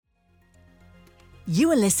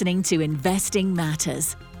You are listening to Investing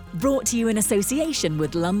Matters, brought to you in association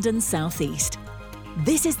with London South East.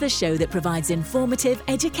 This is the show that provides informative,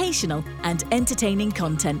 educational and entertaining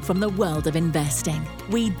content from the world of investing.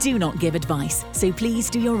 We do not give advice, so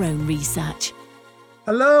please do your own research.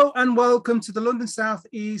 Hello and welcome to the London South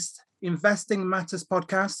East Investing Matters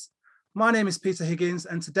podcast. My name is Peter Higgins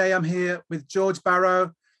and today I'm here with George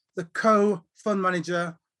Barrow, the co-fund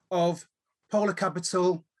manager of Polar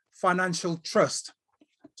Capital Financial Trust.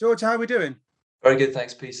 George, how are we doing? Very good,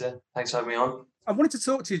 thanks, Peter. Thanks for having me on. I wanted to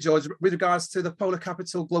talk to you, George, with regards to the Polar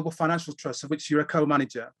Capital Global Financial Trust, of which you're a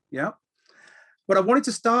co-manager. Yeah. But I wanted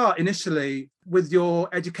to start initially with your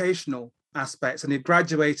educational aspects, and you're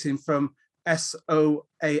graduating from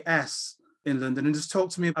SOAS in London, and just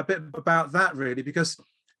talk to me a bit about that, really, because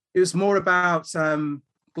it was more about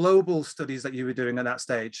global studies that you were doing at that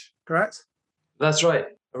stage, correct? That's right.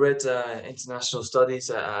 I read international studies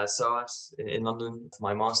at SOAS in London for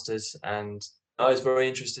my master's, and I was very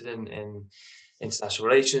interested in international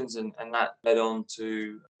relations, and that led on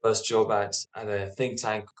to first job at a think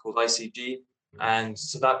tank called ICG. And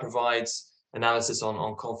so that provides analysis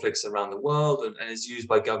on conflicts around the world and is used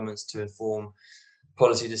by governments to inform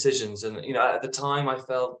policy decisions. And, at the time I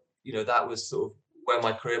felt, that was sort of where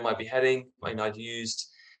my career might be heading. I'd used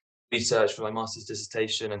research for my master's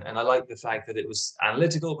dissertation, and I liked the fact that it was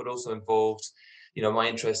analytical, but also involved, my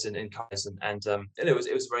interest in currency, and it was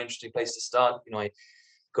a very interesting place to start. I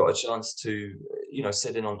got a chance to,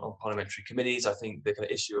 sit in on parliamentary committees. I think the kind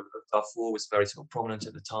of issue of Darfur was very sort of prominent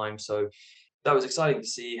at the time, so that was exciting to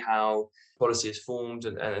see how policy is formed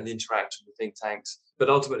and the interaction with think tanks. But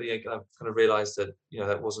ultimately, I kind of realised that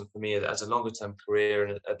that wasn't for me as a longer term career,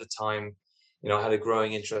 and at the time, I had a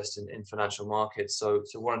growing interest in financial markets, so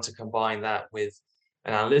wanted to combine that with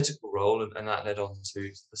an analytical role, and that led on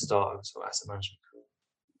to the start of sort of asset management career.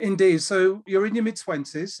 Indeed. So you're in your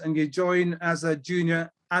mid-20s and you join as a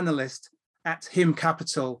junior analyst at HIM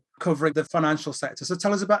Capital, covering the financial sector. So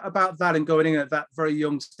tell us about that and going in at that very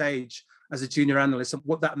young stage as a junior analyst, and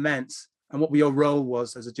what that meant and what your role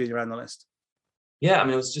was as a junior analyst. Yeah,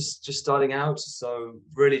 it was just starting out, so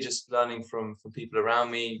really just learning from people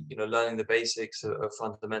around me, learning the basics of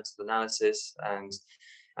fundamental analysis and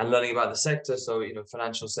learning about the sector. So,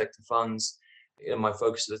 financial sector funds. My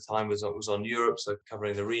focus at the time was on Europe, so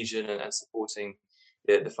covering the region and supporting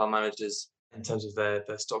the fund managers in terms of their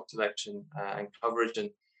stock selection and coverage.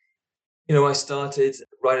 And I started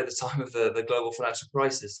right at the time of the global financial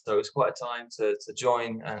crisis, so it was quite a time to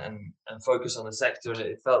join and focus on the sector. And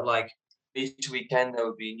it felt like each weekend there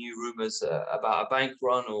would be new rumors about a bank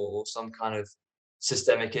run or some kind of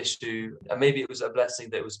systemic issue. And maybe it was a blessing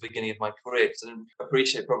that it was the beginning of my career, because I didn't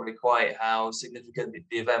appreciate probably quite how significant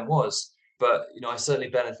the event was. But, I certainly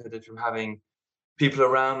benefited from having people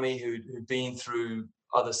around me who'd been through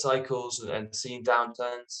other cycles and seen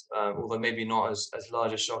downturns, although maybe not as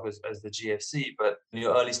large a shock as the GFC. But in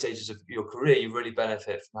your early stages of your career, you really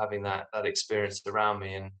benefit from having that experience around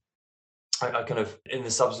me. And I kind of, in the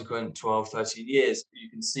subsequent 12, 13 years, you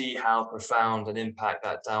can see how profound an impact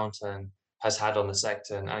that downturn has had on the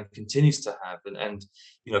sector and continues to have. And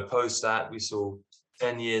post that, we saw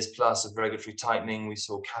 10 years plus of regulatory tightening, we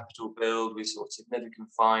saw capital build, we saw significant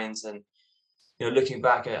fines. And, looking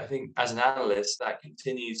back, I think as an analyst, that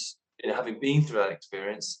continues, having been through that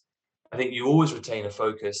experience, I think you always retain a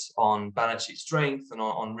focus on balance sheet strength and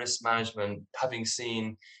on risk management, having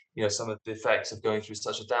seen, some of the effects of going through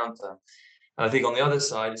such a downturn. And I think on the other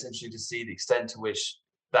side, it's interesting to see the extent to which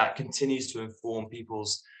that continues to inform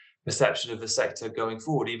people's perception of the sector going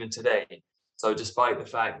forward, even today. So despite the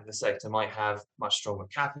fact that the sector might have much stronger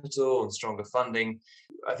capital and stronger funding,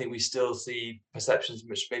 I think we still see perceptions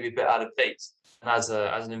which may be a bit out of date. And as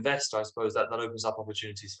an investor, I suppose that opens up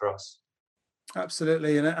opportunities for us.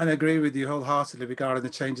 Absolutely. And I agree with you wholeheartedly regarding the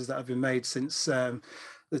changes that have been made since the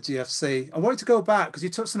GFC. I wanted to go back because you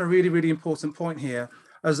touched on a really, really important point here.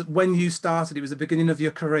 As when you started, it was the beginning of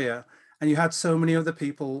your career, and you had so many other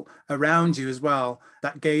people around you as well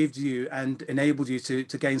that gave you and enabled you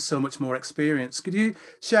to gain so much more experience. Could you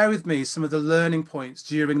share with me some of the learning points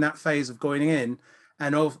during that phase of going in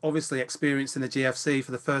and obviously experiencing the GFC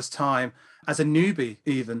for the first time as a newbie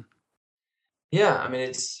even? Yeah,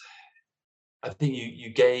 I think you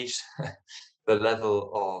gauge the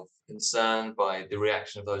level of concern by the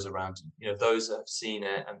reaction of those around you, those that have seen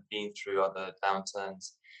it and been through other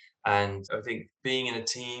downturns. And I think being in a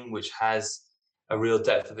team which has a real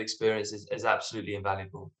depth of experience is absolutely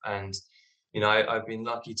invaluable. And, I've been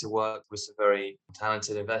lucky to work with some very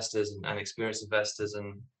talented investors and experienced investors.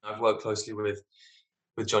 And I've worked closely with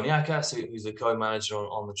John Yakas, who's the co-manager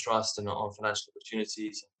on the trust and on financial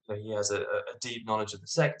opportunities. he has a deep knowledge of the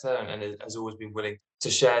sector and has always been willing to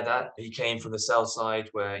share that. He came from the sell side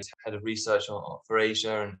where he's head of research for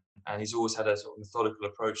Asia, and he's always had a sort of methodical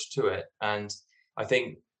approach to it. And I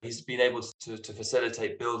think he's been able to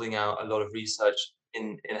facilitate building out a lot of research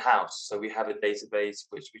in-house. So we have a database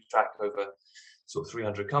which we track over sort of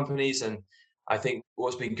 300 companies. And I think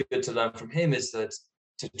what's been good to learn from him is that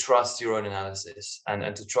to trust your own analysis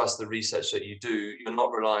and to trust the research that you do. You're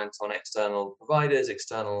not reliant on external providers,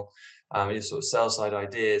 external sort of sell side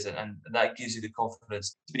ideas, and that gives you the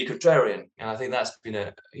confidence to be contrarian. And I think that's been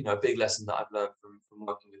a big lesson that I've learned from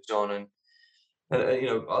working with John and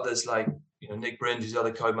others like Nick Brind, who's the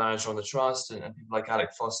other co-manager on the trust, and people like Alec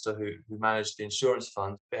Foster who manage the insurance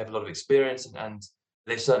fund. They have a lot of experience and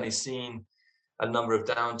they've certainly seen a number of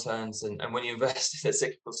downturns. And when you invest in a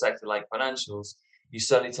cyclical sector like financials, you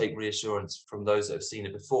certainly take reassurance from those that have seen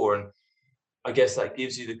it before. And I guess that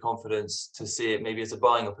gives you the confidence to see it maybe as a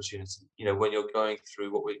buying opportunity. When you're going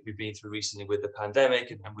through what we've been through recently with the pandemic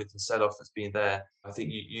and with the sell-off that's been there, I think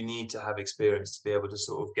you need to have experience to be able to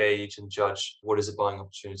sort of gauge and judge what is a buying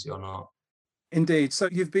opportunity or not. Indeed. So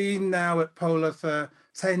you've been now at Polar for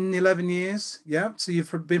 10, 11 years. Yeah. So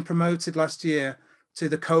you've been promoted last year to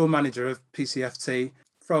the co-manager of PCFT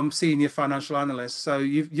from senior financial analyst. So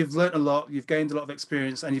you've learned a lot, you've gained a lot of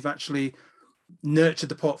experience, and you've actually nurtured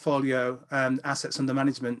the portfolio and assets under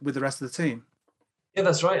management with the rest of the team. Yeah,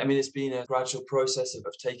 that's right. I mean, it's been a gradual process of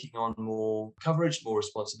taking on more coverage, more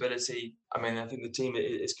responsibility. I mean, I think the team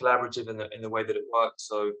is collaborative in the way that it works.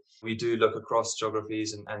 So we do look across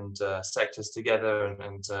geographies and sectors together,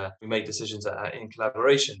 and we make decisions in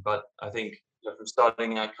collaboration. But I think from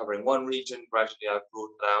starting out covering one region, gradually I've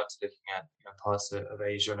broadened out to looking at parts of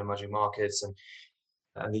Asia and emerging markets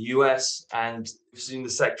and the US, and we've seen the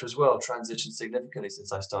sector as well transition significantly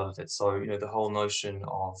since I started it. So the whole notion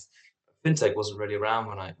of fintech wasn't really around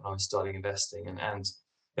when I was starting investing, and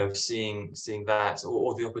seeing that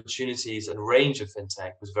or the opportunities and range of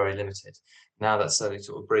fintech was very limited. Now that's certainly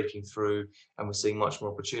sort of breaking through, and we're seeing much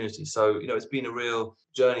more opportunity. So it's been a real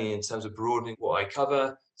journey in terms of broadening what I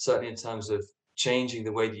cover, certainly in terms of changing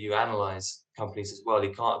the way that you analyze companies as well.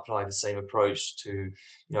 You can't apply the same approach to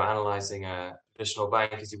analyzing a traditional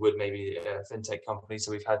bank as you would maybe a fintech company.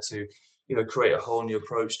 So we've had to create a whole new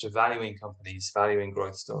approach to valuing companies, valuing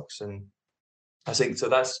growth stocks. And I think so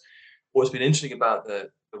that's what's been interesting about the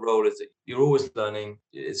role is that you're always learning,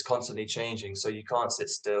 it's constantly changing. So you can't sit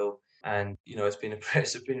still. And it's been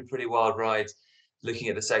a pretty wild ride looking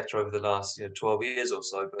at the sector over the last 12 years or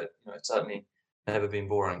so, but it's certainly never been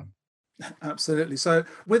boring. Absolutely. So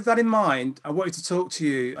with that in mind, I wanted to talk to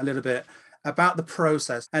you a little bit about the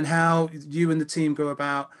process and how you and the team go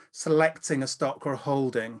about selecting a stock or a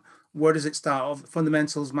holding. Where does it start off?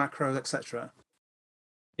 Fundamentals, macros, etc.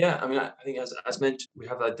 Yeah, I mean, I think as mentioned, we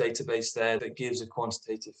have that database there that gives a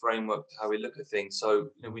quantitative framework to how we look at things. So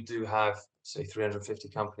we do have, say, 350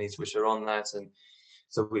 companies which are on that, and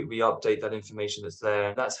so we update that information that's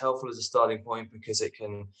there. That's helpful as a starting point because it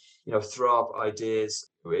can, throw up ideas.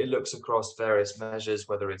 It looks across various measures,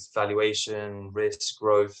 whether it's valuation, risk,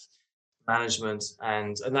 growth, management,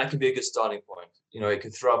 and that can be a good starting point. It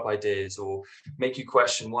could throw up ideas or make you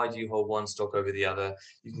question, why do you hold one stock over the other?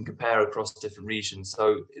 You can compare across different regions.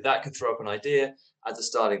 So that could throw up an idea as a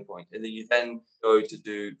starting point. And then you then go to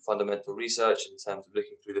do fundamental research in terms of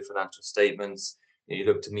looking through the financial statements. You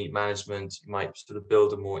look to meet management, you might sort of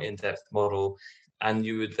build a more in-depth model, and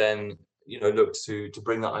you would then look to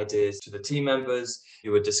bring that ideas to the team members.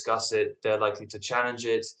 You would discuss it, they're likely to challenge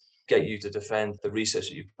it, get you to defend the research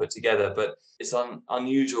that you've put together. But it's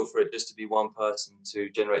unusual for it just to be one person to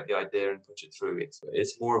generate the idea and push it through.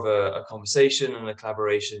 It's more of a conversation and a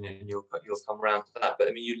collaboration, and you'll come around to that. But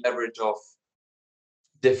I mean, you leverage off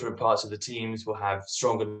different parts of the teams will have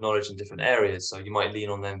stronger knowledge in different areas, so you might lean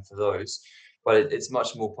on them for those. But it's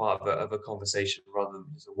much more part of a conversation rather than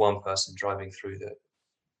just one person driving through that.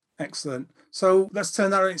 Excellent. So let's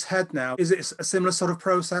turn that on its head now. Is it a similar sort of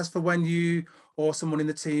process for when you or someone in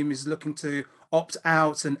the team is looking to opt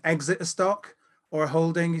out and exit a stock or a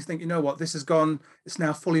holding? You think, what, this has gone, it's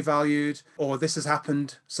now fully valued, or this has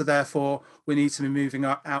happened, so therefore we need to be moving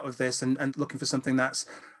out of this and looking for something that's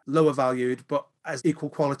lower valued but as equal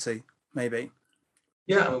quality, maybe?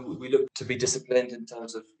 Yeah, I mean, we look to be disciplined in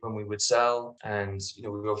terms of when we would sell, and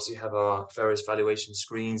we obviously have our various valuation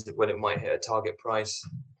screens that when it might hit a target price.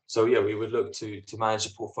 So yeah, we would look to manage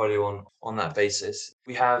the portfolio on that basis.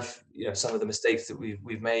 We have some of the mistakes that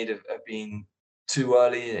we've made have been too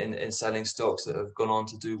early in selling stocks that have gone on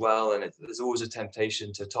to do well, and there's always a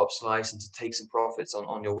temptation to top slice and to take some profits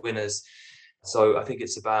on your winners. So I think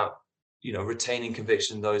it's about retaining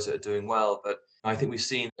conviction in those that are doing well, but I think we've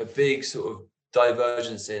seen a big sort of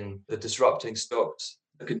divergence in the disrupting stocks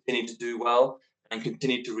that continue to do well and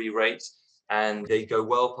continue to re-rate, and they go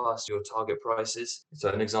well past your target prices. So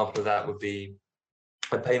an example of that would be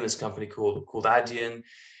a payments company called Adyen,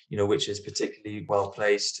 which is particularly well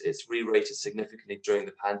placed. It's re-rated significantly during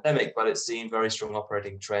the pandemic, but it's seen very strong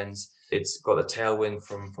operating trends. It's got a tailwind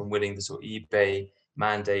from winning the sort of eBay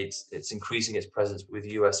mandate. It's increasing its presence with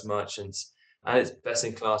US merchants, and it's best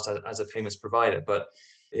in class as a payments provider. But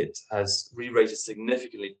it has re-rated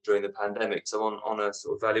significantly during the pandemic. So on a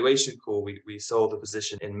sort of valuation call, we sold the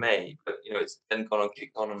position in May, but it's then gone on,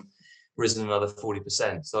 kicked on and risen another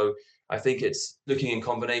 40%. So I think it's looking in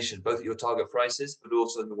combination, both at your target prices, but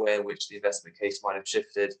also in the way in which the investment case might have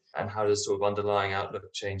shifted and how does sort of underlying outlook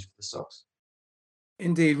change for the stocks.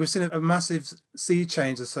 Indeed, we've seen a massive sea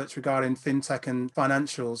change as such regarding fintech and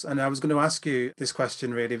financials. And I was going to ask you this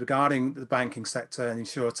question really regarding the banking sector and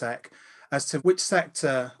insurtech as to which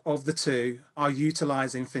sector of the two are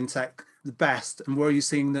utilizing fintech the best, and where are you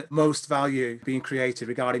seeing the most value being created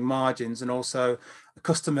regarding margins and also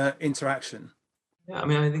customer interaction? Yeah, I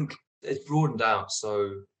mean, I think it's broadened out.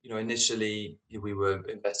 So, initially we were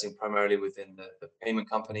investing primarily within the payment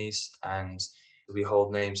companies, and we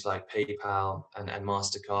hold names like PayPal and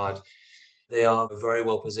MasterCard. They are very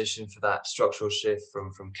well positioned for that structural shift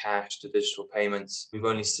from cash to digital payments. We've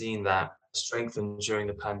only seen that strengthen during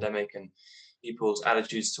the pandemic, and people's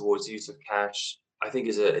attitudes towards use of cash, I think,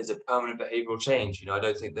 is a permanent behavioral change. I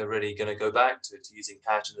don't think they're really going to go back to using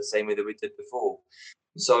cash in the same way that we did before.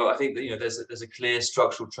 So I think that there's a clear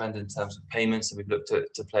structural trend in terms of payments, and we've looked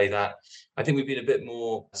to play that. I think we've been a bit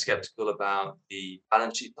more skeptical about the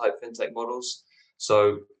balance sheet type fintech models.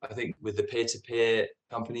 So I think with the peer-to-peer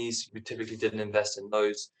companies, we typically didn't invest in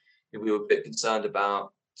those. We were a bit concerned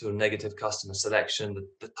about sort of negative customer selection,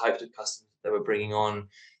 the types of customers they were bringing on.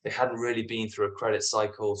 They hadn't really been through a credit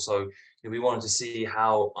cycle, so we wanted to see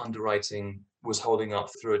how underwriting was holding up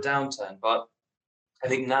through a downturn. But I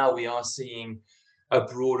think now we are seeing a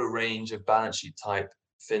broader range of balance sheet type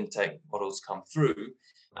fintech models come through,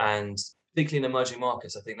 and particularly in emerging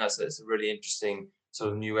markets, I think that's a really interesting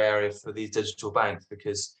sort of new area for these digital banks,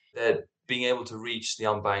 because they're being able to reach the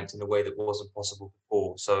unbanked in a way that wasn't possible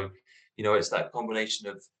before. So, it's that combination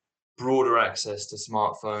of broader access to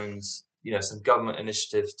smartphones, some government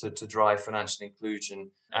initiatives to drive financial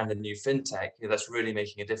inclusion, and the new fintech, that's really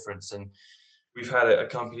making a difference. And we've had a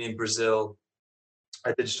company in Brazil,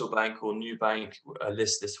 a digital bank called New Bank,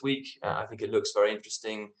 list this week. I think it looks very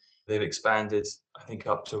interesting. They've expanded, I think,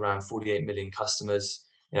 up to around 48 million customers.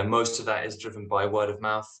 Most of that is driven by word of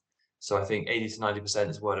mouth. So I think 80 to 90%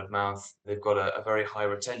 is word of mouth. They've got a very high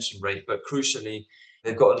retention rate, but crucially,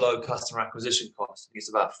 they've got a low customer acquisition cost. It's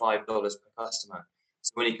about $5 per customer.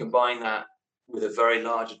 So when you combine that with a very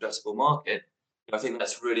large addressable market, I think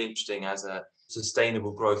that's really interesting as a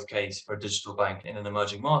sustainable growth case for a digital bank in an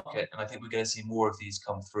emerging market. And I think we're going to see more of these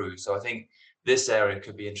come through. So I think this area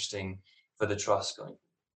could be interesting for the trust going.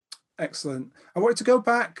 Excellent. I wanted to go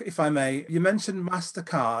back, if I may. You mentioned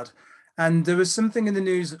MasterCard, and there was something in the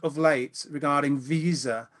news of late regarding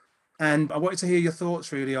Visa. And I wanted to hear your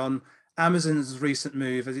thoughts really on Amazon's recent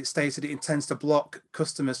move, as it stated it intends to block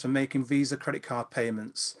customers from making Visa credit card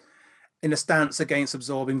payments in a stance against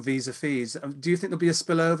absorbing Visa fees. Do you think there'll be a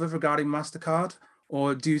spillover regarding MasterCard,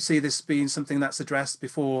 or do you see this being something that's addressed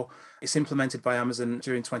before it's implemented by Amazon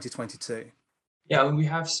during 2022? Yeah, I mean, we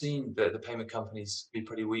have seen the payment companies be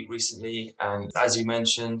pretty weak recently. And as you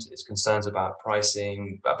mentioned, it's concerns about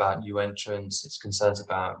pricing, about new entrants, it's concerns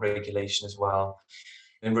about regulation as well.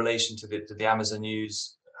 In relation to the Amazon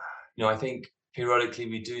news, I think periodically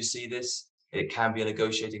we do see this. It can be a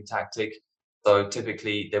negotiating tactic. So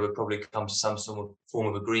typically they would probably come to some sort of form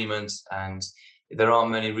of agreement, and there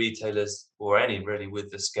aren't many retailers, or any really,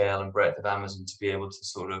 with the scale and breadth of Amazon to be able to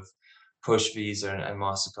sort of push Visa and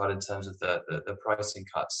MasterCard in terms of the pricing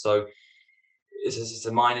cuts. So it's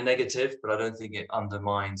a minor negative, but I don't think it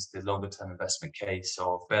undermines the longer term investment case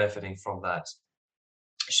of benefiting from that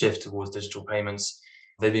shift towards digital payments.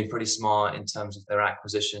 They've been pretty smart in terms of their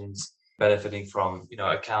acquisitions, benefiting from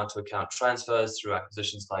account to account transfers through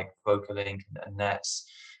acquisitions like VocaLink and Nets.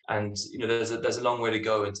 And there's a long way to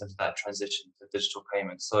go in terms of that transition to digital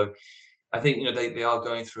payments. So I think they are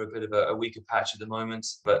going through a bit of a weaker patch at the moment,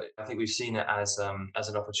 but I think we've seen it as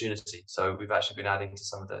an opportunity. So we've actually been adding to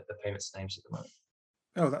some of the payments names at the moment.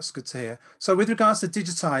 Oh, that's good to hear. So with regards to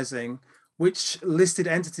digitizing, which listed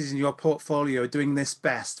entities in your portfolio are doing this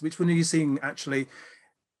best? Which one are you seeing actually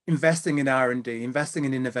investing in R&D, investing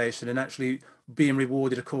in innovation, and actually being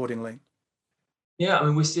rewarded accordingly? Yeah, I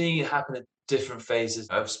mean, we're seeing it happen at different phases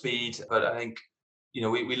of speed, but I think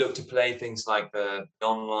we look to play things like the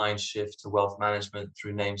online shift to wealth management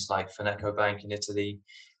through names like Fineco Bank in Italy,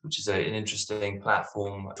 which is an interesting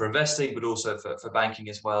platform for investing, but also for banking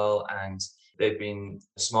as well. And they've been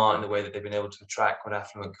smart in the way that they've been able to attract quite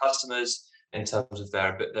affluent customers in terms of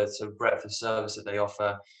their sort of breadth of service that they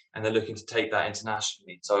offer, and they're looking to take that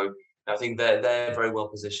internationally. So I think they're very well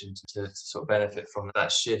positioned to sort of benefit from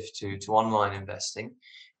that shift to online investing,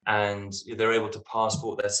 and they're able to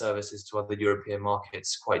passport their services to other European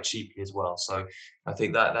markets quite cheaply as well. So I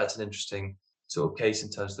think that's an interesting sort of case in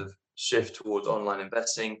terms of shift towards online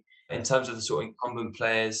investing. In terms of the sort of incumbent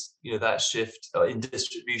players, that shift in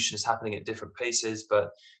distribution is happening at different paces, but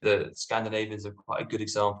the Scandinavians are quite a good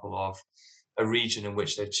example of a region in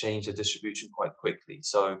which they've changed their distribution quite quickly.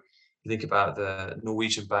 So you think about the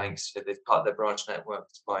Norwegian banks, they've cut their branch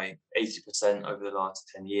networks by 80% over the last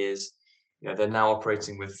 10 years. They're now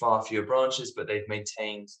operating with far fewer branches, but they've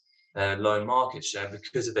maintained their loan market share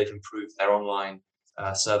because they've improved their online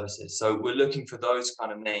services. So we're looking for those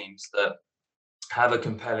kind of names that have a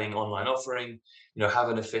compelling online offering, have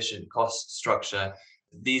an efficient cost structure.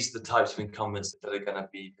 These are the types of incumbents that are going to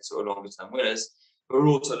be the sort of longer term winners. But we're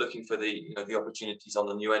also looking for the opportunities on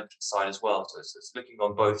the new entrant side as well. So it's looking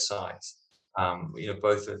on both sides,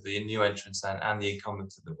 both of the new entrants and the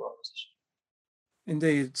incumbents of the well position.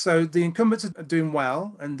 Indeed. So the incumbents are doing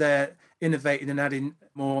well, and they're innovating and adding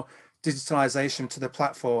more digitalization to the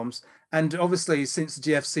platforms. And obviously, since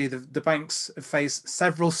the GFC, the banks have faced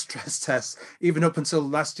several stress tests, even up until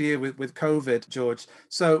last year with COVID, George.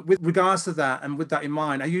 So with regards to that, and with that in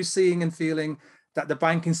mind, are you seeing and feeling that the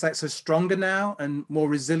banking sector is stronger now and more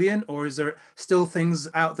resilient, or is there still things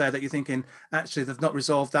out there that you're thinking, actually, they've not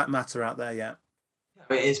resolved that matter out there yet?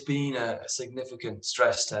 It's been a significant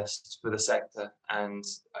stress test for the sector, and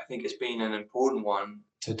I think it's been an important one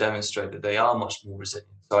to demonstrate that they are much more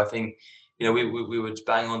resilient. So I think, we would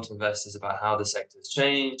bang on to investors about how the sector has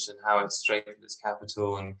changed and how it's strengthened its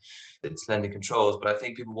capital and its lending controls, but I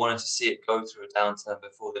think people wanted to see it go through a downturn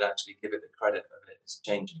before they'd actually give it the credit of it's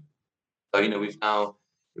changing. So,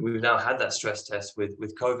 we've now had that stress test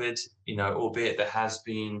with COVID, albeit there has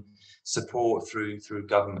been support through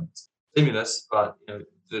government stimulus, but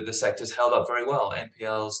the sector's held up very well.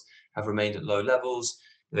 NPLs have remained at low levels.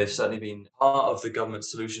 They've certainly been part of the government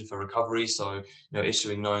solution for recovery. So,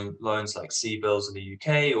 issuing loans like C-bills in the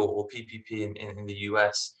UK or PPP in the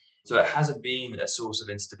US. So it hasn't been a source of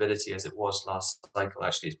instability as it was last cycle.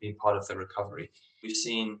 Actually, it's been part of the recovery. We've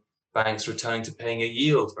seen banks returning to paying a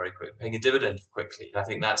yield very quickly, paying a dividend quickly. I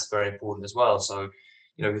think that's very important as well. So,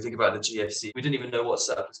 if you think about the GFC, we didn't even know what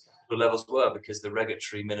surplus capital levels were because the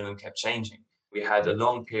regulatory minimum kept changing. We had a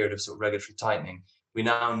long period of sort of regulatory tightening. We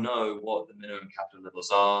now know what the minimum capital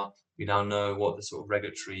levels are. We now know what the sort of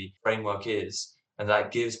regulatory framework is, and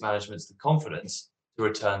that gives managements the confidence to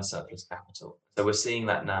return surplus capital. So we're seeing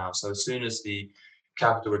that now. So as soon as the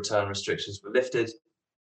capital return restrictions were lifted,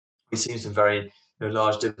 we've seen some very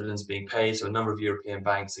large dividends being paid. So a number of European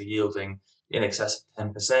banks are yielding in excess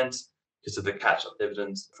of 10% because of the catch-up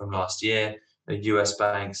dividends from last year. The US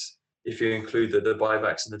banks, if you include the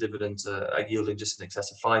buybacks and the dividends, are yielding just in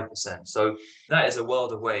excess of 5%. So that is a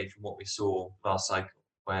world away from what we saw last cycle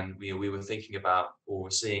when we were thinking about or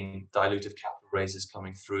were seeing dilutive capital raises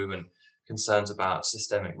coming through and concerns about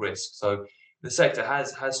systemic risk. So the sector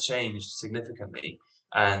has changed significantly,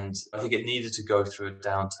 and I think it needed to go through a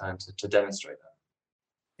downturn to demonstrate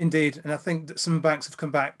that. Indeed. And I think that some banks have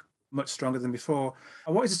come back much stronger than before.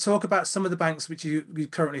 I wanted to talk about some of the banks which you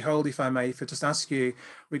currently hold, if I may, if I just ask you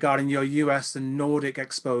regarding your US and Nordic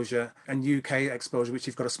exposure and UK exposure, which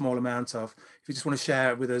you've got a small amount of. If you just want to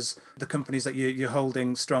share with us the companies that you're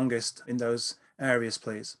holding strongest in those areas,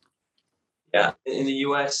 please. Yeah, in the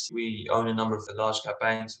US, we own a number of the large cap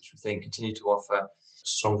banks, which we think continue to offer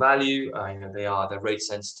strong value. They're rate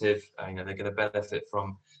sensitive. They're going to benefit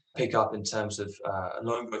from pick up in terms of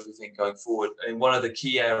loan growth, we think, going forward. And one of the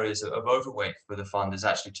key areas of overweight for the fund is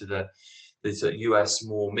actually to the US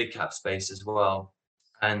small mid-cap space as well.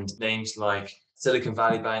 And names like Silicon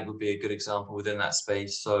Valley Bank would be a good example within that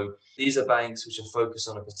space. So these are banks which are focused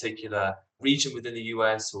on a particular region within the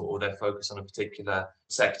US, or they're focused on a particular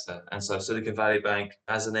sector. And so Silicon Valley Bank,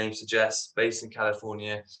 as the name suggests, based in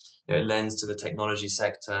California, it lends to the technology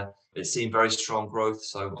sector. It's seen very strong growth,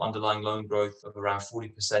 so underlying loan growth of around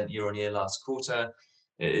 40% year on year last quarter.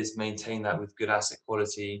 It has maintained that with good asset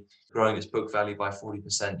quality, growing its book value by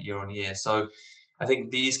 40% year on year. So I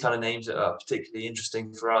think these kind of names are particularly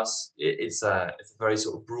interesting for us. It's a very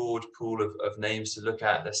sort of broad pool of names to look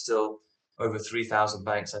at. There's still over 3,000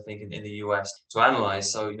 banks, I think, in the US to analyze.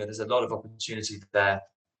 So, there's a lot of opportunity there.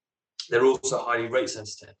 They're also highly rate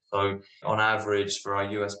sensitive. So on average for our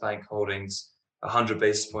US bank holdings, 100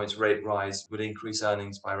 basis points rate rise would increase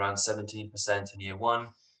earnings by around 17% in year one.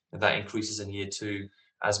 And that increases in year two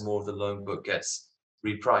as more of the loan book gets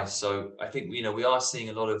repriced. So I think, we are seeing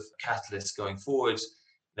a lot of catalysts going forward,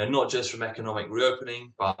 not just from economic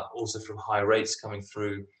reopening, but also from high rates coming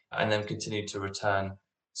through and then continue to return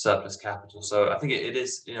surplus capital. So I think it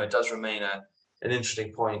is, it does remain an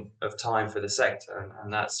interesting point of time for the sector,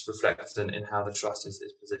 and that's reflected in how the trust is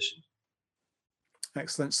positioned.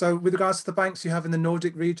 Excellent. So with regards to the banks you have in the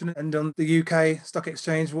Nordic region and on the UK stock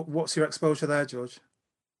exchange, what's your exposure there, George?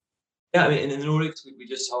 Yeah, I mean, in the Nordics, we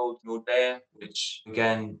just hold Nordea, which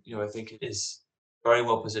again, I think it is very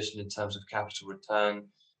well positioned in terms of capital return.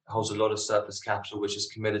 It holds a lot of surplus capital, which is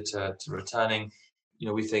committed to returning.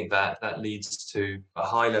 We think that leads to a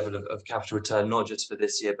high level of capital return, not just for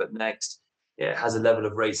this year, but next. It has a level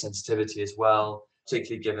of rate sensitivity as well,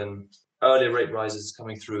 particularly given earlier rate rises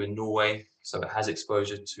coming through in Norway. So it has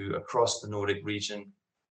exposure to across the Nordic region.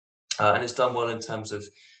 And it's done well in terms of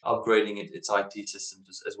upgrading its IT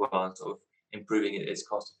systems as well, and sort of improving its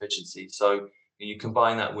cost efficiency. So you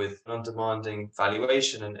combine that with undemanding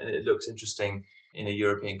valuation, and it looks interesting in a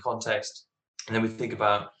European context. And then we think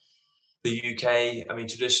about the UK. I mean,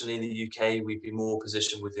 traditionally in the UK, we've been more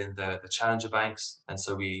positioned within the challenger banks. And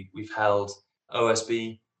so we've held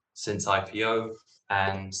OSB since IPO.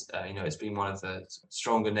 And, it's been one of the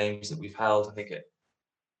stronger names that we've held. I think it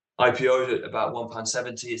IPO'd at about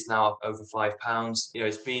 £1.70. It's now up over £5.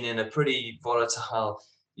 It's been in a pretty volatile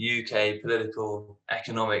UK political,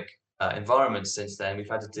 economic environment since then. We've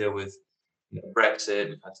had to deal with Brexit,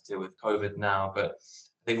 we've had to deal with COVID now, but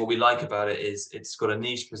I think what we like about it is it's got a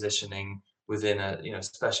niche positioning within a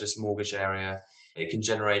specialist mortgage area. It can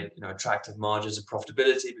generate attractive margins of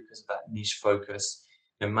profitability because of that niche focus.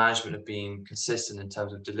 Management have been consistent in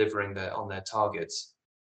terms of delivering on their targets.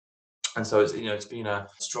 And so it's been a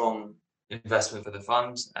strong investment for the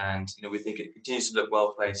fund, and we think it continues to look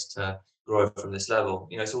well placed to grow from this level.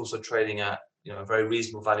 It's also trading at a very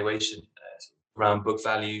reasonable valuation, around book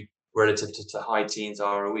value relative to high teens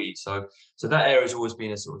ROE. So that area has always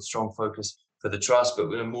been a sort of strong focus for the trust.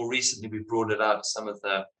 But more recently, we've broadened it out to some of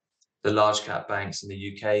the large cap banks in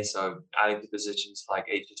the UK. So adding to positions like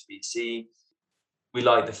HSBC. We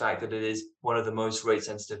like the fact that it is one of the most rate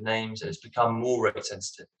sensitive names, and it's become more rate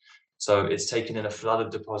sensitive. So it's taken in a flood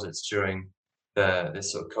of deposits during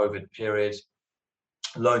this sort of COVID period.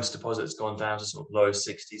 Loans to deposits gone down to sort of low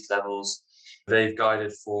 60s levels. They've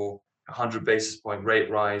guided for 100 basis point rate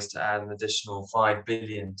rise to add an additional 5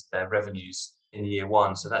 billion to their revenues in year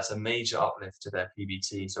one. So that's a major uplift to their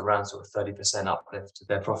PBT. So around sort of 30% uplift to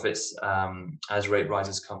their profits as rate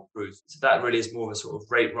rises come through. So that really is more of a sort of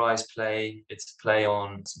rate rise play. It's a play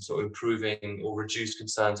on some sort of improving or reduced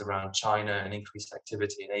concerns around China and increased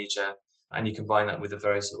activity in Asia. And you combine that with a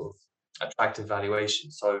very sort of attractive valuation.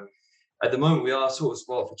 So at the moment, we are sort of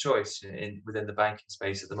spot for choice within the banking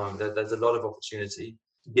space at the moment. There's a lot of opportunity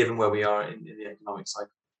given where we are in the economic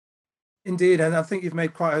cycle. Indeed, and I think you've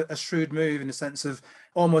made quite a shrewd move in the sense of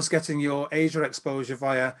almost getting your Asia exposure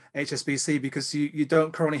via HSBC, because you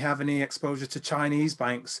don't currently have any exposure to Chinese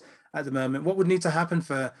banks at the moment. What would need to happen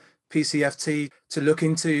for PCFT to look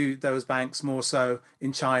into those banks more so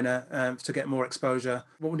in China to get more exposure?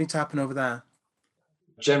 What would need to happen over there?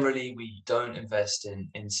 Generally, we don't invest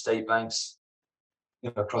in state banks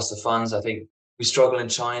across the funds. I think we struggle in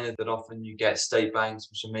China that often you get state banks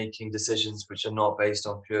which are making decisions which are not based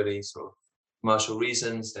on purely sort of commercial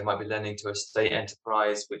reasons. They might be lending to a state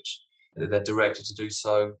enterprise which they're directed to do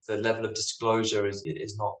so. The level of disclosure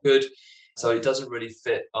is not good. So it doesn't really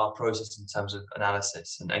fit our process in terms of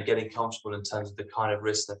analysis and getting comfortable in terms of the kind of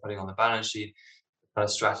risk they're putting on the balance sheet, the kind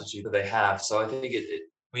of strategy that they have. So I think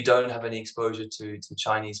we don't have any exposure to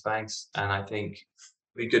Chinese banks. And I think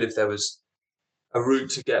it'd be good if there was a route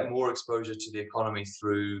to get more exposure to the economy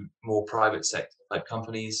through more private sector type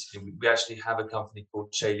companies. We actually have a company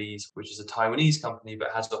called Chaylease, which is a Taiwanese company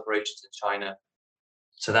but has operations in China.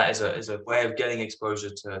 So that is a way of getting exposure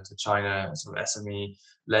to China, sort of SME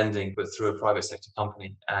lending, but through a private sector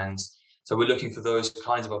company. And so we're looking for those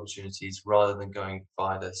kinds of opportunities rather than going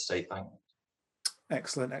via the state bank.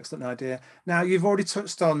 Excellent idea. Now, you've already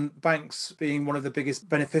touched on banks being one of the biggest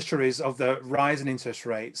beneficiaries of the rise in interest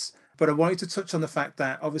rates. But I wanted to touch on the fact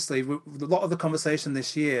that obviously a lot of the conversation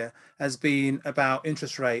this year has been about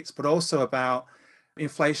interest rates, but also about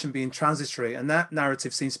inflation being transitory. And that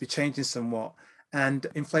narrative seems to be changing somewhat. And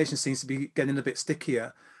inflation seems to be getting a bit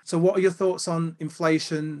stickier. So what are your thoughts on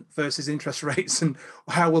inflation versus interest rates, and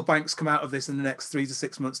how will banks come out of this in the next 3 to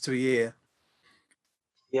 6 months to a year?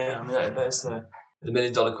 Yeah, I mean, that's the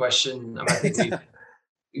million-dollar question. I mean, I think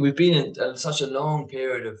we've been in such a long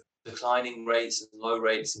period of declining rates and low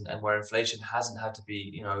rates, and where inflation hasn't had to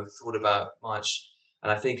be, thought about much.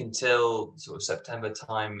 And I think until sort of September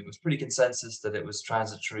time, it was pretty consensus that it was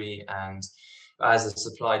transitory. And as the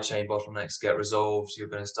supply chain bottlenecks get resolved, you're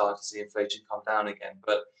going to start to see inflation come down again.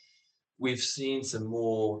 But we've seen some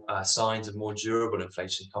more signs of more durable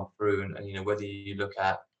inflation come through. And whether you look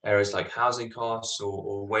at areas like housing costs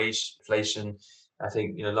or wage inflation, I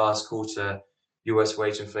think, last quarter, US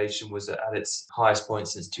wage inflation was at its highest point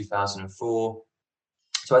since 2004.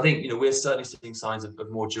 So I think, we're certainly seeing signs of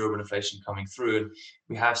more durable inflation coming through. And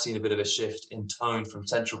we have seen a bit of a shift in tone from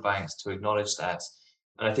central banks to acknowledge that.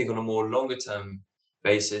 And I think on a more longer term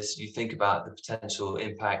basis, you think about the potential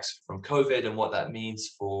impacts from COVID and what that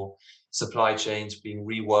means for supply chains being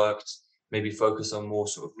reworked, maybe focus on more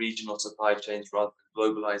sort of regional supply chains rather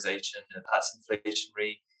than globalization, and that's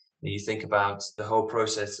inflationary. And you think about the whole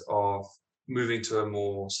process of moving to a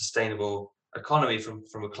more sustainable economy from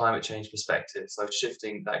a climate change perspective. So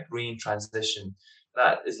shifting that green transition,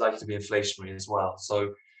 that is likely to be inflationary as well.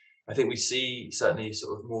 So I think we see certainly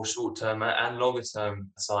sort of more short-term and longer-term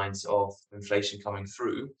signs of inflation coming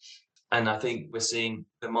through. And I think we're seeing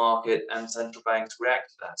the market and central banks react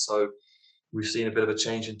to that. So we've seen a bit of a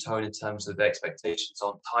change in tone in terms of the expectations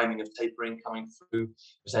on timing of tapering coming through.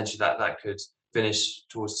 Potentially that could finish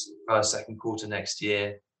towards first, second quarter next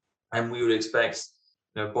year. And we would expect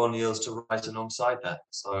bond yields to rise alongside that.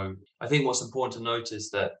 So I think what's important to note is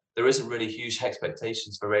that there isn't really huge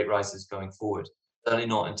expectations for rate rises going forward, certainly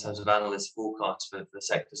not in terms of analyst forecasts for the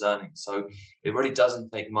sector's earnings. So it really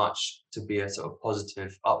doesn't take much to be a sort of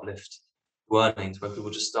positive uplift to earnings when people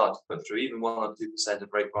just start to put through even 1 or 2% of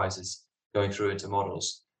rate rises going through into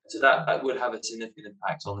models. So that would have a significant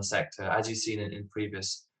impact on the sector, as you've seen in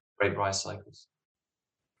previous rate rise cycles.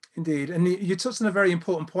 Indeed. And you touched on a very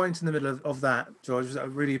important point in the middle of that, George, which I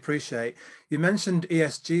really appreciate. You mentioned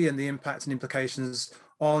ESG and the impact and implications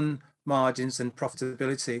on margins and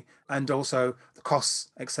profitability, and also the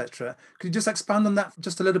costs, etc. Could you just expand on that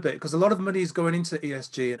just a little bit? Because a lot of money is going into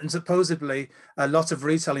ESG, and supposedly a lot of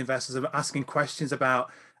retail investors are asking questions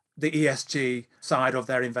about the ESG side of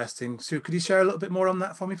their investing. So could you share a little bit more on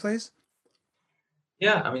that for me, please?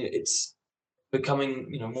 Yeah, I mean, it's becoming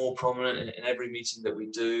more prominent in every meeting that we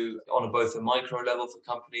do on both a micro level for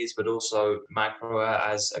companies, but also macro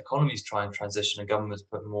as economies try and transition and governments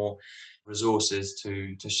put more resources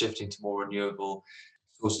to shifting to more renewable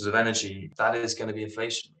sources of energy. That is going to be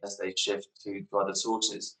inflation as they shift to other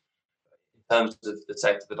sources. In terms of the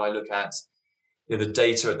sector that I look at, the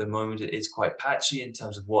data at the moment is quite patchy in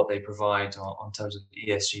terms of what they provide on terms of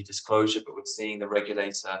ESG disclosure, but we're seeing the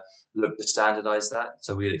regulator look to standardize that.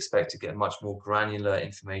 So we'd expect to get much more granular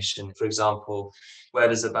information. For example, where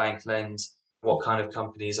does a bank lend? What kind of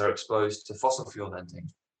companies are exposed to fossil fuel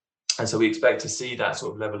lending? And so we expect to see that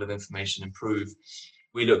sort of level of information improve.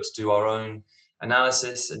 We look to do our own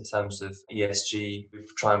analysis in terms of ESG. We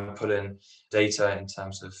try and put in data in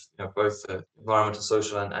terms of both the environmental,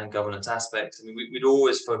 social, and governance aspects. I mean, we'd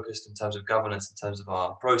always focused in terms of governance, in terms of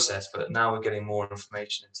our process, but now we're getting more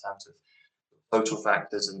information in terms of social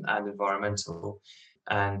factors and environmental.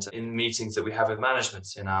 And in meetings that we have with management,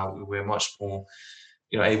 we're much more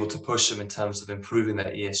able to push them in terms of improving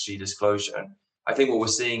their ESG disclosure. And I think what we're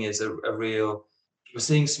seeing is we're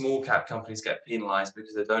seeing small cap companies get penalized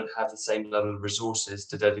because they don't have the same level of resources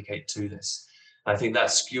to dedicate to this. And I think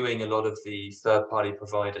that's skewing a lot of the third party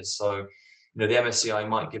providers. So, the MSCI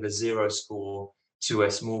might give a 0 score to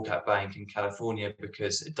a small cap bank in California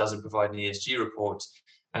because it doesn't provide an ESG report,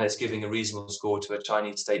 and it's giving a reasonable score to a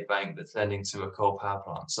Chinese state bank that's lending to a coal power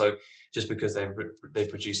plant. So just because they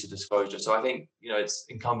produce a disclosure. So I think, it's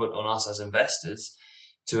incumbent on us as investors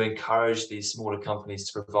to encourage these smaller companies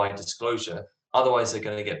to provide disclosure. Otherwise, they're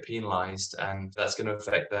going to get penalized, and that's going to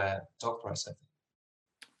affect their stock price, I think.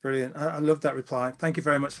 Brilliant. I love that reply. Thank you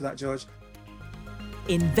very much for that, George.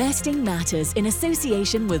 Investing Matters in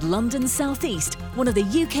association with London South East, one of the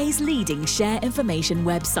UK's leading share information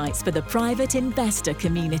websites for the private investor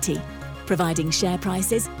community, providing share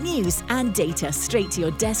prices, news and data straight to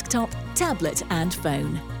your desktop, tablet and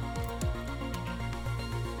phone.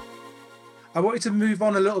 I want you to move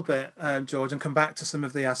on a little bit, George, and come back to some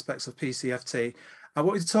of the aspects of PCFT. I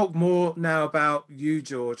want you to talk more now about you,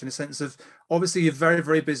 George, in a sense of, obviously, you're very,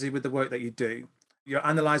 very busy with the work that you do. You're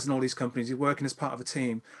analysing all these companies, you're working as part of a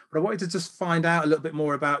team. But I wanted to just find out a little bit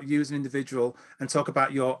more about you as an individual and talk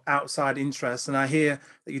about your outside interests. And I hear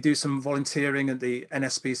that you do some volunteering at the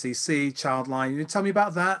NSPCC, Childline. You tell me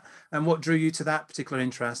about that and what drew you to that particular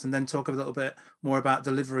interest, and then talk a little bit more about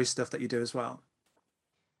delivery stuff that you do as well.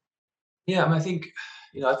 Yeah, I mean, I think,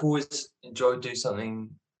 I've always enjoyed doing something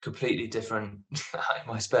completely different in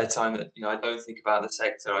my spare time that, I don't think about the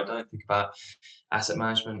sector, I don't think about asset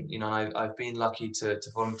management, and I've been lucky to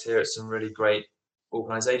volunteer at some really great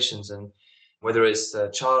organizations. And whether it's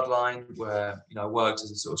Childline, where, I worked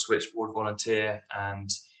as a sort of switchboard volunteer, and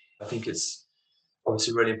I think it's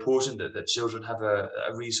obviously really important that children have a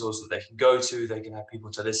resource that they can go to, they can have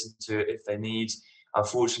people to listen to if they need.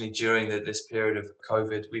 Unfortunately, during this period of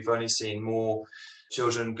COVID, we've only seen more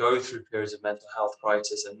children go through periods of mental health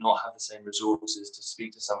crisis and not have the same resources to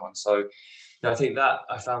speak to someone. So, I think that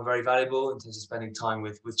I found very valuable in terms of spending time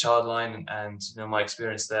with Childline, and my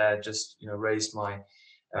experience there just raised my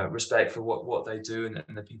respect for what they do,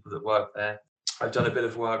 and the people that work there. I've done a bit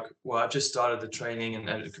of work. Well, I've just started the training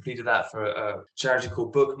and completed that for a charity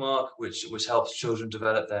called Bookmark, which helps children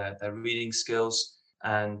develop their reading skills.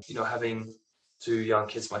 And having two young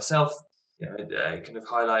kids myself, it kind of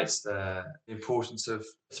highlights the importance of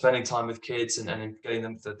spending time with kids, and getting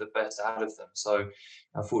them the best out of them. So,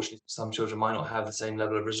 unfortunately, some children might not have the same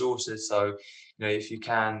level of resources. So, if you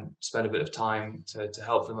can spend a bit of time to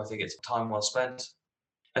help them, I think it's time well spent.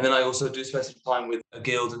 And then I also do spend some time with a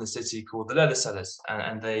guild in the city called the Leather Sellers,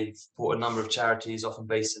 and they support a number of charities, often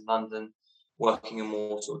based in London, working in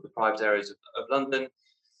more sort of deprived areas of London.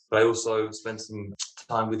 But I also spent some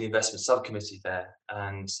time with the investment subcommittee there,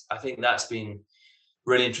 and I think that's been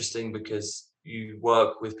really interesting because you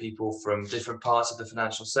work with people from different parts of the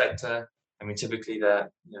financial sector. I mean, typically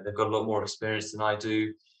they've got a lot more experience than I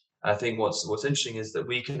do. And I think what's interesting is that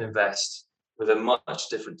we can invest with a much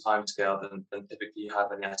different timescale than typically you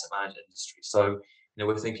have in the asset management industry. So,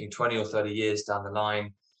 we're thinking 20 or 30 years down the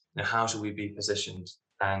line, how should we be positioned?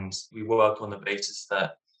 And we work on the basis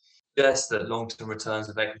that, yes, that long-term returns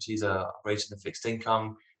of equities are greater than fixed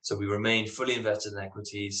income. So we remain fully invested in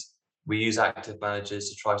equities. We use active managers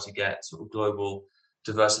to try to get sort of global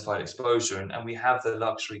diversified exposure. And we have the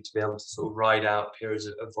luxury to be able to sort of ride out periods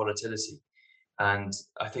of volatility. And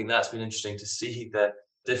I think that's been interesting to see the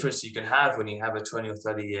difference you can have when you have a 20 or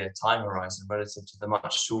 30-year time horizon relative to the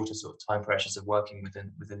much shorter sort of time pressures of working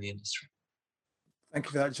within the industry. Thank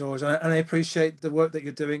you for that, George. And I appreciate the work that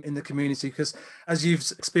you're doing in the community, because as you've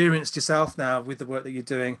experienced yourself now with the work that you're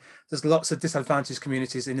doing, there's lots of disadvantaged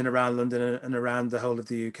communities in and around London and around the whole of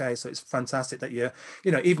the UK. So it's fantastic that you're,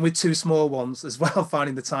 even with two small ones as well,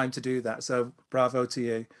 finding the time to do that. So bravo to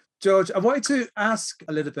you. George, I wanted to ask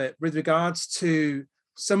a little bit with regards to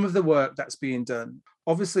some of the work that's being done.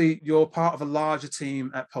 Obviously, you're part of a larger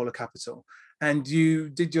team at Polar Capital, and you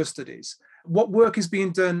did your studies. What work is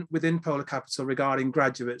being done within Polar Capital regarding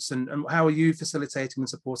graduates, and how are you facilitating and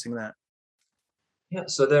supporting that? Yeah,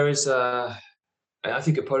 so there is I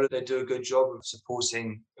think at Polar they do a good job of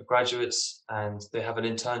supporting graduates, and they have an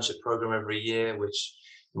internship program every year which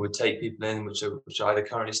would take people in which are either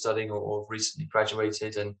currently studying or recently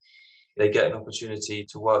graduated, and they get an opportunity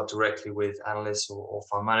to work directly with analysts or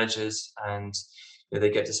fund managers, and they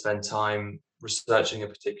get to spend time researching a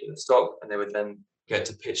particular stock, and they would then get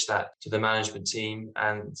to pitch that to the management team,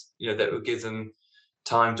 and that would give them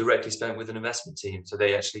time directly spent with an investment team, so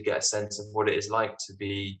they actually get a sense of what it is like to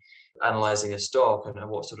be analyzing a stock, and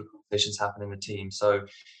what sort of conversations happen in the team. So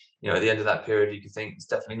at the end of that period, you can think it's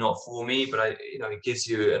definitely not for me, but it gives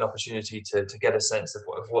you an opportunity to get a sense of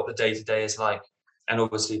what the day-to-day is like. And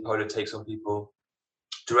obviously Polar takes on people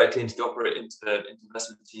directly into the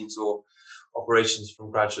investment teams or operations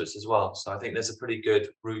from graduates as well. So I think there's a pretty good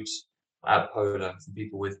route at Polar for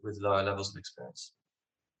people with lower levels of experience.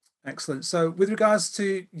 Excellent. So with regards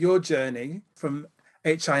to your journey from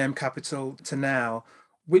HIM Capital to now,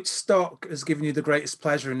 which stock has given you the greatest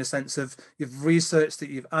pleasure in the sense of you've researched it,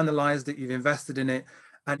 you've analysed it, you've invested in it,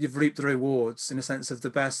 and you've reaped the rewards in the sense of the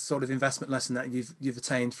best sort of investment lesson that you've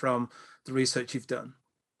attained from the research you've done?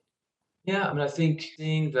 Yeah, I mean, I think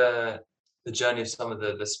seeing the journey of some of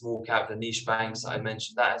the small cap, the niche banks I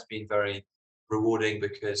mentioned, that has been very rewarding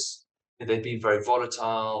because they've been very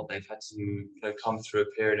volatile. They've had to come through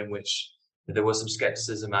a period in which there was some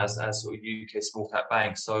skepticism as sort of UK small cap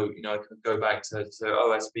banks. So I could go back to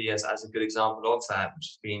OSB as a good example of that, which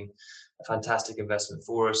has been a fantastic investment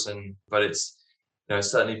for us. But it's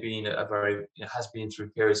certainly been has been through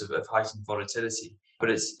periods of heightened volatility. But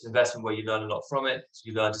it's an investment where you learn a lot from it. So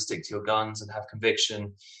you learn to stick to your guns and have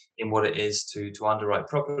conviction in what it is to underwrite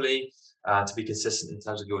properly, to be consistent in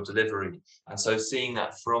terms of your delivery. And so seeing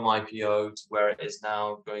that from IPO to where it is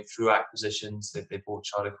now, going through acquisitions, they bought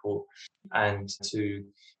Charter Court, and to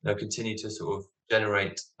continue to sort of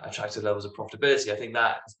generate attractive levels of profitability, I think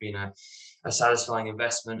that has been a satisfying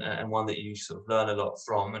investment, and one that you sort of learn a lot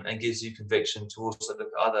from, and gives you conviction to also look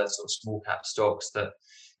at other sort of small cap stocks that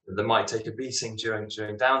that might take a beating during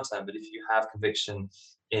downturn, but if you have conviction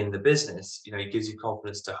in the business, it gives you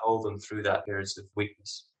confidence to hold them through that periods of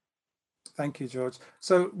weakness. Thank you, George.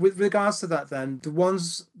 So with regards to that then, the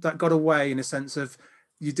ones that got away in a sense of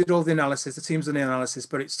you did all the analysis, the team's done the analysis,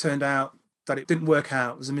 but it's turned out that it didn't work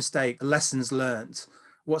out, it was a mistake, lessons learned.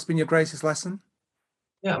 What's been your greatest lesson?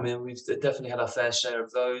 Yeah, I mean, we've definitely had our fair share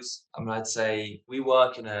of those. I mean, I'd say we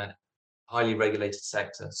work in a highly regulated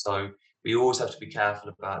sector, so we always have to be careful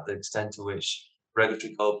about the extent to which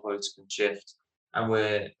regulatory goalposts can shift. And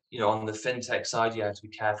we're, on the fintech side, you have to be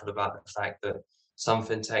careful about the fact that some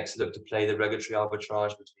fintechs look to play the regulatory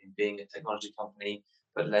arbitrage between being a technology company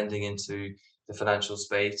but lending into the financial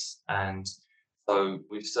space. And so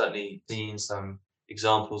we've certainly seen some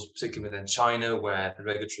examples, particularly within China, where the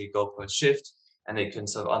regulatory goalposts shift and it can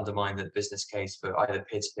sort of undermine the business case for either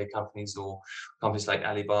peer-to-peer companies or companies like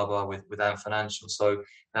Alibaba without financial. So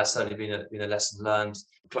that's certainly been a lesson learned.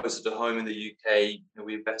 Closer to home in the UK,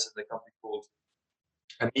 we invested in a company called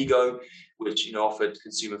Amigo, which offered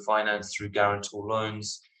consumer finance through guarantor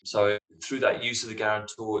loans. So through that use of the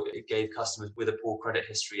guarantor, it gave customers with a poor credit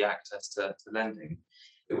history access to lending.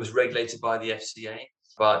 It was regulated by the FCA,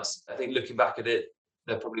 but I think looking back at it,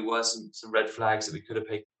 there probably were some red flags that we could have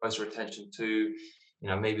paid closer attention to.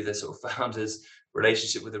 Maybe the sort of founder's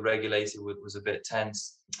relationship with the regulator was a bit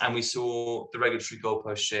tense, and we saw the regulatory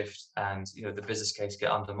goalpost shift and the business case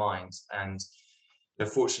get undermined. And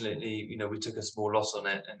fortunately, we took a small loss on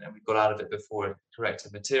it and we got out of it before it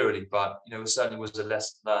corrected materially. But it certainly was a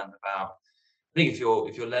lesson learned about. I think if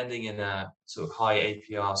you're lending in a sort of high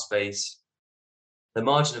APR space, the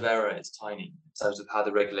margin of error is tiny in terms of how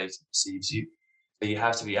the regulator perceives you. But you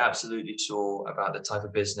have to be absolutely sure about the type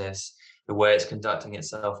of business, the way it's conducting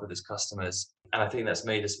itself with its customers. And I think that's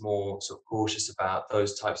made us more sort of cautious about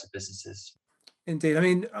those types of businesses. Indeed. I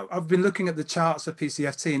mean, I've been looking at the charts of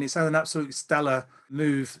PCFT and it's had an absolutely stellar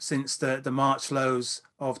move since the March lows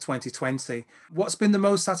of 2020. What's been the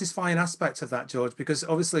most satisfying aspect of that, George? Because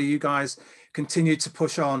obviously you guys continued to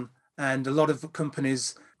push on and a lot of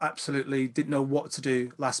companies absolutely didn't know what to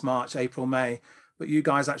do last March, April, May, but you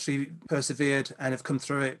guys actually persevered and have come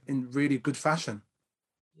through it in really good fashion.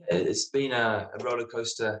 It's been a roller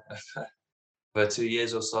coaster for 2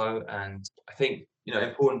 years or so, and I think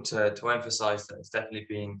important to emphasize that it's definitely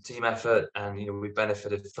been team effort, and we've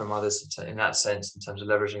benefited from others in that sense in terms of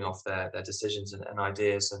leveraging off their decisions and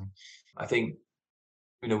ideas. And I think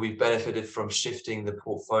we've benefited from shifting the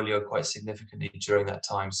portfolio quite significantly during that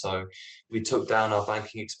time. So we took down our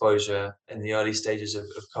banking exposure in the early stages of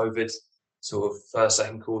COVID, sort of first,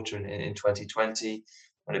 second quarter in 2020,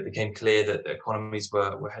 when it became clear that the economies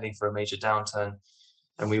were heading for a major downturn.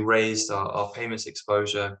 And we raised our payments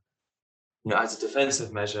exposure, as a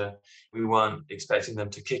defensive measure. We weren't expecting them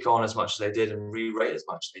to kick on as much as they did and re-rate as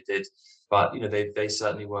much as they did, but they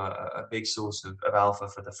certainly were a big source of alpha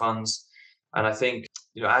for the funds. And I think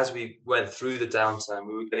as we went through the downturn,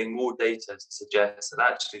 we were getting more data to suggest that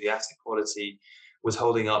actually the asset quality was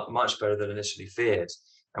holding up much better than initially feared.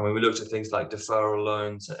 And when we looked at things like deferral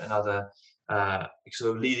loans and other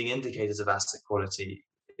sort of leading indicators of asset quality,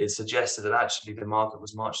 it suggested that actually the market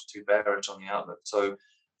was much too bearish on the outlook. So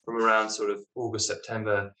from around sort of August,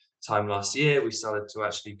 September time last year, we started to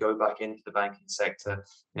actually go back into the banking sector,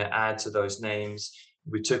 add to those names.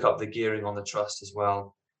 We took up the gearing on the trust as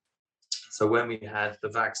well. So when we had the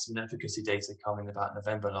vaccine efficacy data coming about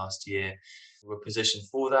November last year, we were positioned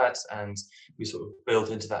for that, and we sort of built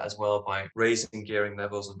into that as well by raising gearing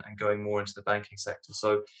levels and going more into the banking sector.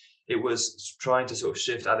 So it was trying to sort of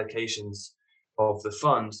shift allocations of the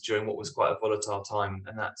funds during what was quite a volatile time,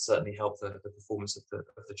 and that certainly helped the performance of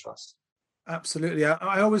the trust. Absolutely.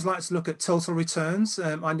 I always like to look at total returns,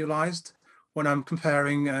 annualized, when I'm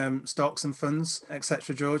comparing stocks and funds,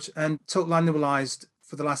 etc., George. And total annualized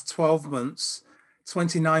for the last 12 months,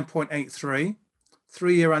 29.83,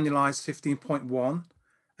 3-year annualized 15.1,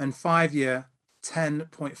 and 5-year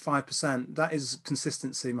 10.5%. That is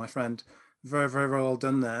consistency, my friend. Very, very well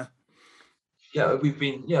done there. Yeah, we've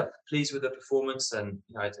been pleased with the performance, and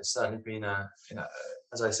it's certainly been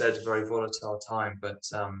as I said, a very volatile time. But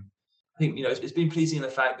I think it's been pleasing in the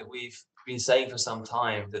fact that we've been saying for some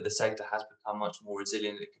time that the sector has become much more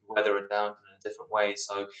resilient. It can weather a downturn in a different way.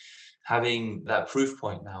 So having that proof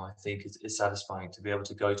point now, I think, is satisfying to be able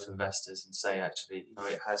to go to investors and say, actually,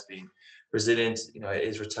 it has been resilient. It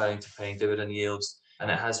is returning to paying dividend yields, and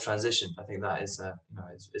it has transitioned. I think that is,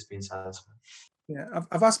 it's been satisfying. Yeah,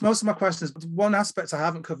 I've asked most of my questions, but one aspect I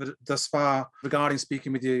haven't covered thus far regarding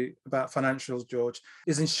speaking with you about financials, George,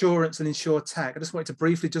 is insurance and insure tech. I just wanted to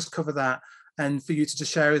briefly just cover that and for you to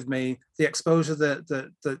just share with me the exposure that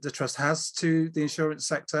the trust has to the insurance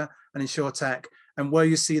sector and insurtech, and where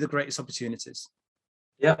you see the greatest opportunities.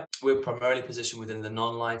 Yeah, we're primarily positioned within the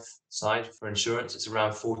non-life side for insurance. It's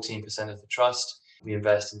around 14% of the trust. We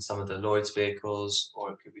invest in some of the Lloyd's vehicles,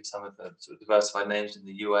 or it could be some of the sort of diversified names in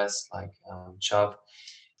the US, like Chubb.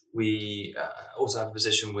 We also have a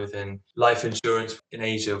position within life insurance in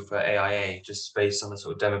Asia for AIA, just based on the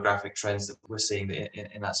sort of demographic trends that we're seeing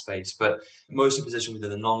in that space. But mostly positioned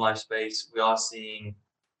within the non-life space. We are seeing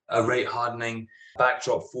a rate hardening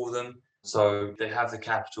backdrop for them. So they have the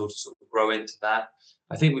capital to sort of grow into that.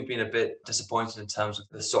 I think we've been a bit disappointed in terms of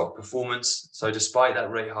the stock performance. So despite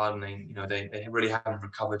that rate hardening, they really haven't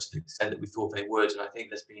recovered to the extent that we thought they would. And I think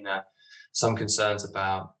there's been some concerns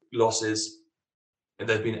about losses.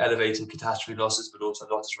 There've been elevated catastrophe losses, but also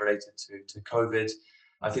losses related to COVID.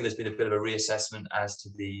 I think there's been a bit of a reassessment as to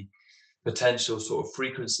the potential sort of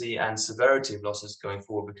frequency and severity of losses going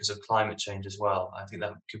forward because of climate change as well. I think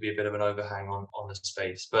that could be a bit of an overhang on the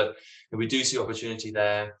space. But we do see opportunity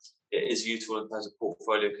there. It is useful in terms of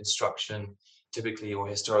portfolio construction. Typically or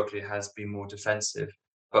historically it has been more defensive.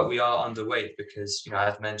 But we are underweight because,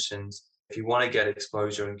 as mentioned, if you want to get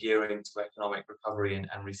exposure and gearing to economic recovery and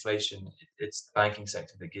reflation, it's the banking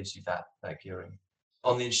sector that gives you that gearing.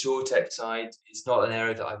 On the insurtech side, it's not an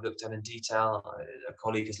area that I've looked at in detail. A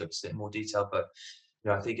colleague has looked at it in more detail, but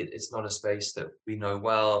I think it's not a space that we know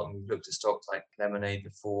well. And we've looked at stocks like Lemonade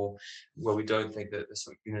before, where we don't think that the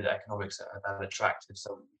sort of unit economics are that attractive,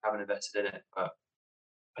 so we haven't invested in it. But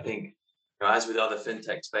I think, as with other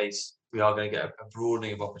fintech space, we are going to get a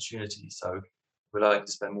broadening of opportunities. So we'd like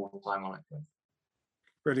to spend more time on it.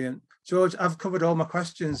 Brilliant. George, I've covered all my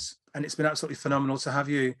questions, and it's been absolutely phenomenal to have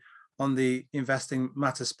you on the Investing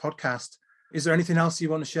Matters podcast. Is there anything else you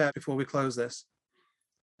want to share before we close this?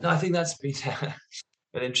 No, I think that's been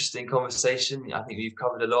an interesting conversation. I think you've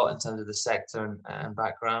covered a lot in terms of the sector and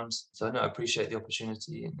background. So I appreciate the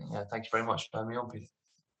opportunity, and thank you very much for having me on, Peter.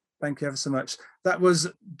 Thank you ever so much. That was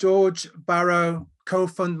George Barrow,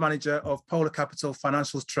 co-fund manager of Polar Capital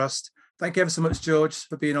Financials Trust. Thank you ever so much, George,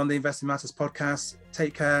 for being on the Investing Matters podcast.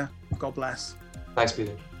 Take care. God bless. Thanks,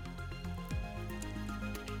 Peter.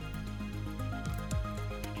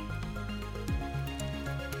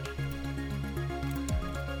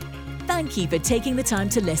 Thank you for taking the time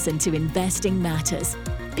to listen to Investing Matters.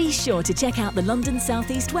 Be sure to check out the London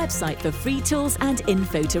South East website for free tools and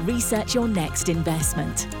info to research your next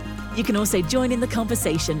investment. You can also join in the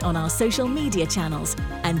conversation on our social media channels.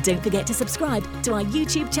 And don't forget to subscribe to our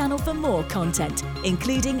YouTube channel for more content,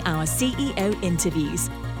 including our CEO interviews.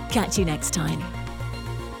 Catch you next time.